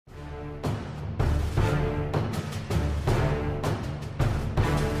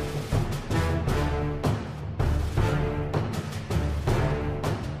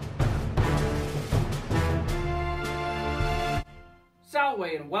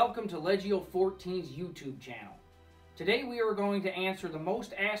Yahweh and welcome to Legio XIV's YouTube channel. Today we are going to answer the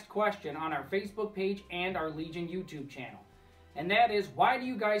most asked question on our Facebook page and our Legion YouTube channel. And that is, why do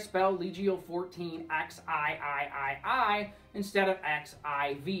you guys spell Legio XIV XIII instead of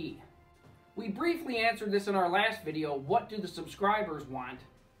XIV? We briefly answered this in our last video, what do the subscribers want?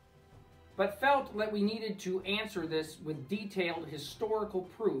 But felt that we needed to answer this with detailed historical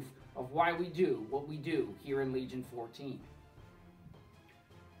proof of why we do what we do here in Legion XIV.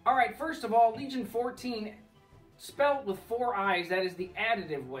 Alright, first of all, Legion XIV, spelled with 4 I's, that is the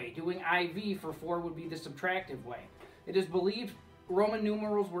additive way. Doing IV for 4 would be the subtractive way. It is believed Roman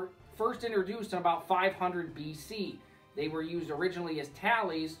numerals were first introduced in about 500 BC. They were used originally as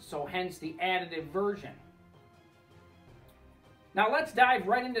tallies, so hence the additive version. Now let's dive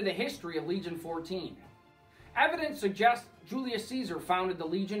right into the history of Legion XIV. Evidence suggests Julius Caesar founded the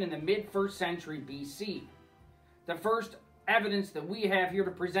Legion in the mid-1st century BC. The first evidence that we have here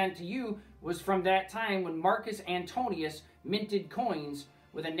to present to you was from that time when Marcus Antonius minted coins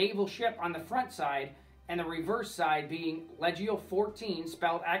with a naval ship on the front side and the reverse side being Legio XIV,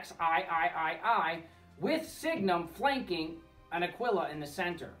 spelled XIII, with Signum flanking an Aquila in the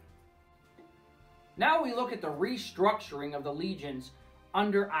center. Now we look at the restructuring of the legions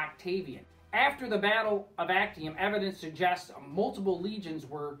under Octavian. After the Battle of Actium, evidence suggests multiple legions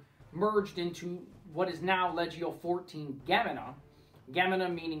were merged into what is now Legio XIV Gemina.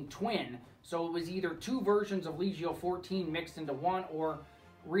 Gemina meaning twin, so it was either 2 versions of Legio XIV mixed into one, or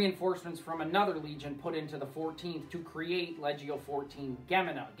reinforcements from another legion put into the 14th to create Legio XIV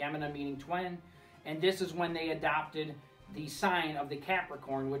Gemina. Gemina meaning twin, and this is when they adopted the sign of the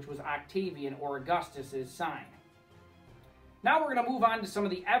Capricorn, which was Octavian or Augustus's sign. Now we're going to move on to some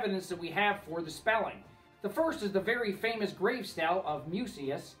of the evidence that we have for the spelling. The first is the very famous grave stele of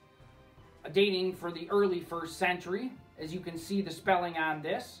Mucius, dating for the early 1st century, as you can see the spelling on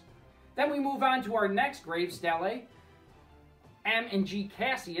this. Then we move on to our next grave stele, M and G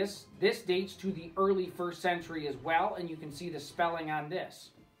Cassius. This dates to the early 1st century as well, and you can see the spelling on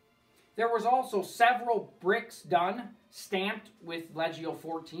this. There was also several bricks done, stamped with Legio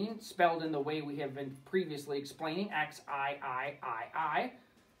XIV, spelled in the way we have been previously explaining, XIII.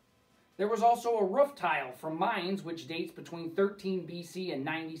 There was also a roof tile from Mainz, which dates between 13 BC and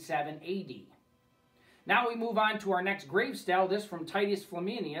 97 AD. Now we move on to our next grave stele, this from Titus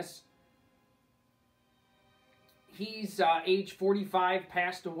Flaminius. He's age 45,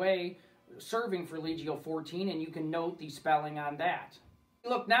 passed away, serving for Legio XIV, and you can note the spelling on that.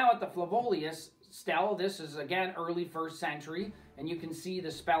 Look now at the Flavolius stele. This is again early 1st century, and you can see the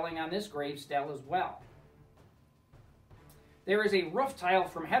spelling on this grave stele as well. There is a roof tile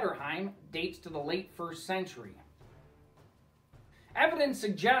from Hederheim, dates to the late 1st century. Evidence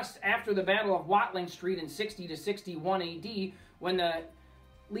suggests after the Battle of Watling Street in 60 to 61 AD, when the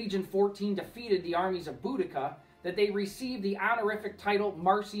Legion XIV defeated the armies of Boudica, that they received the honorific title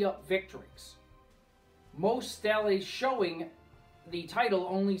Marcia Victrix. Most steles showing the title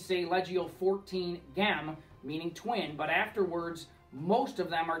only say Legio XIV Gem, meaning twin, but afterwards most of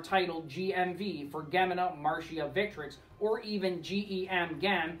them are titled GMV for Gemina Marcia Victrix, or even GEM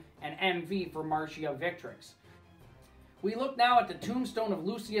Gem and MV for Marcia Victrix. We look now at the tombstone of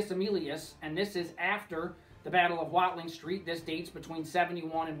Lucius Aemilius, and this is after the Battle of Watling Street. This dates between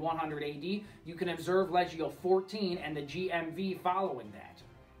 71 and 100 AD. You can observe Legio XIV and the GMV following that.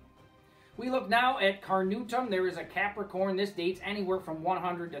 We look now at Carnutum. There is a Capricorn. This dates anywhere from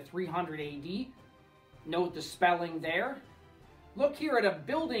 100 to 300 AD. Note the spelling there. Look here at a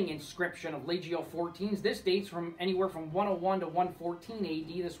building inscription of Legio XIV's. This dates from anywhere from 101 to 114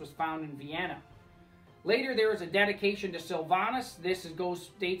 AD. This was found in Vienna. Later there is a dedication to Silvanus. This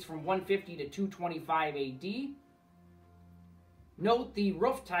dates from 150 to 225 AD. Note the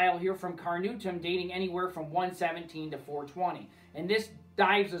roof tile here from Carnutum dating anywhere from 117 to 420. And this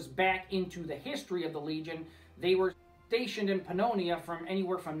dives us back into the history of the Legion. They were stationed in Pannonia from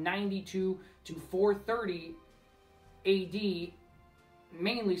anywhere from 92 to 430 AD,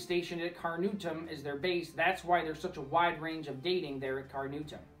 mainly stationed at Carnutum as their base. That's why there's such a wide range of dating there at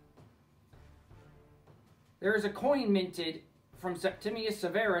Carnutum. There is a coin minted from Septimius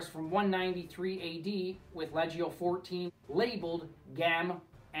Severus from 193 AD with Legio XIV labeled Gem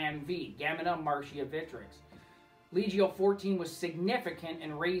MV, Gemina Marcia Victrix. Legio XIV was significant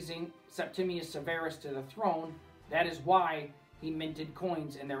in raising Septimius Severus to the throne. That is why he minted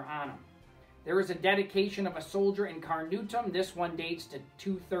coins in their honor. There is a dedication of a soldier in Carnutum. This one dates to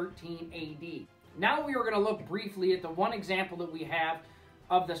 213 AD. Now we are going to look briefly at the one example that we have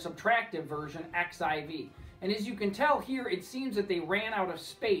of the subtractive version, XIV. And as you can tell here, it seems that they ran out of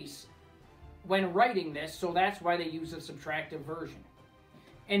space when writing this, so that's why they use a subtractive version.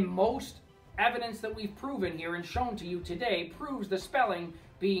 And most evidence that we've proven here and shown to you today proves the spelling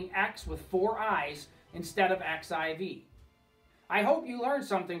being X with 4 I's instead of XIV. I hope you learned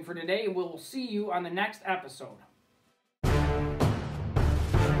something for today, and we'll see you on the next episode.